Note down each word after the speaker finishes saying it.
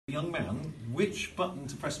Young man, which button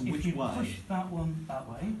to press and which way? Push that one that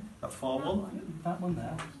way. That far one? That one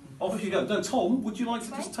there. Off you go. No, Tom, would you like to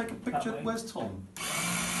just take a picture? Where's Tom? That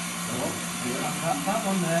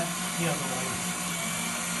one there, the other way.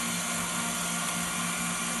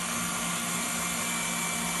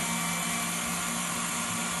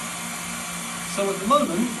 So at the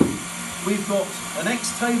moment, we've got an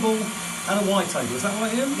X table and a Y table. Is that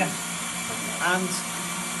right, Ian? Yes. And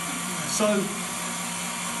so,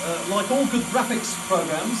 like all good graphics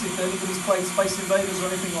programs, if anybody's played Space Invaders or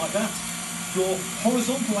anything like that, your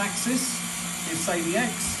horizontal axis is, say, the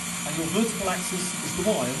X, and your vertical axis is the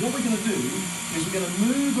Y. And what we're going to do is we're going to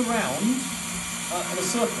move around in a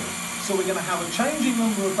circle. So we're going to have a changing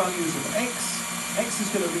number of values of X. X is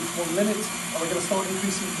going to reach one limit, and we're going to start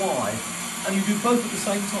increasing Y. And you do both at the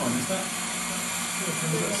same time, is that?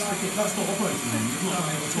 That's not operating then, you're not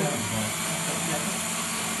able to talk about.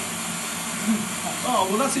 Oh,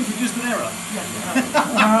 well that's introduced an error.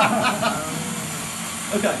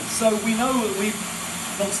 Okay, so we know that we've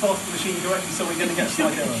not started the machine correctly, so we're going to get a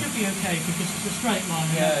slight error. It should be okay because it's a straight line.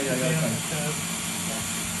 Okay.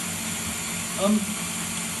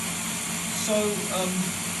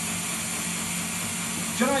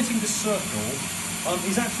 Generating this circle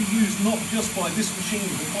is actually used not just by this machine,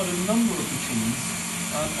 but quite a number of machines.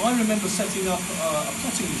 I remember setting up a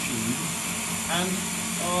plotting machine, and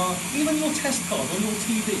even your test card on your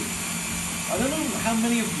TV. I don't know how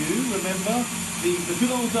many of you remember the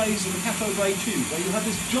good old days of the cathode ray tube, where you had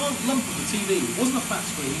this giant lump of the TV. It wasn't a flat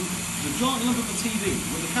screen, it was a giant lump of the TV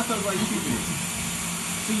with a cathode ray tube in it.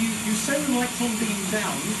 So you send an electron beam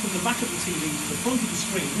down from the back of the TV to the front of the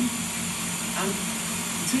screen, and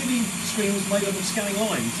the TV screen was made up of scanning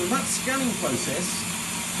lines. So that scanning process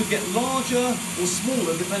could get larger or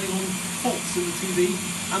smaller depending on faults in the TV,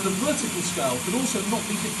 and the vertical scale could also not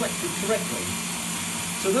be deflected correctly.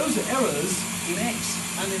 So those errors in X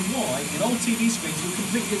and in Y in old TV screens were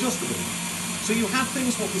completely adjustable. So you had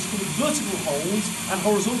things what was called vertical hold and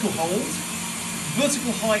horizontal hold,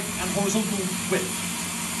 vertical height and horizontal width.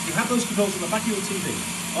 You had those controls on the back of your TV.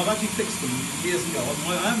 I've actually fixed them years ago.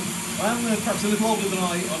 I am perhaps a little older than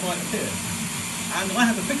I might appear. And I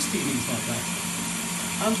had to fix TVs like that.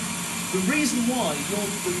 And the reason why your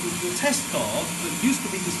test card that used to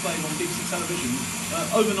be displayed on BBC television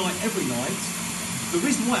overnight every night, the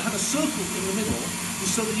reason why it had a circle in the middle was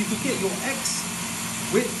so that you could get your X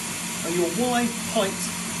width and your Y height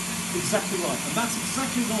exactly right. And that's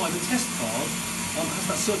exactly why the test card has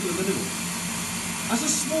that circle in the middle. As a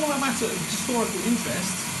smaller matter of historical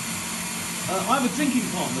interest, I have a drinking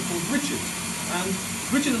partner called Richard, and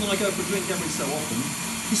Richard and I go for a drink every so often.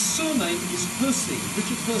 His surname is Percy,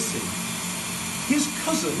 Richard Percy. His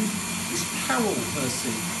cousin is Carol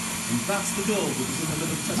Percy, and that's the girl that was in the middle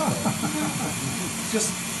of the test card. It's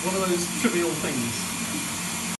just one of those trivial things.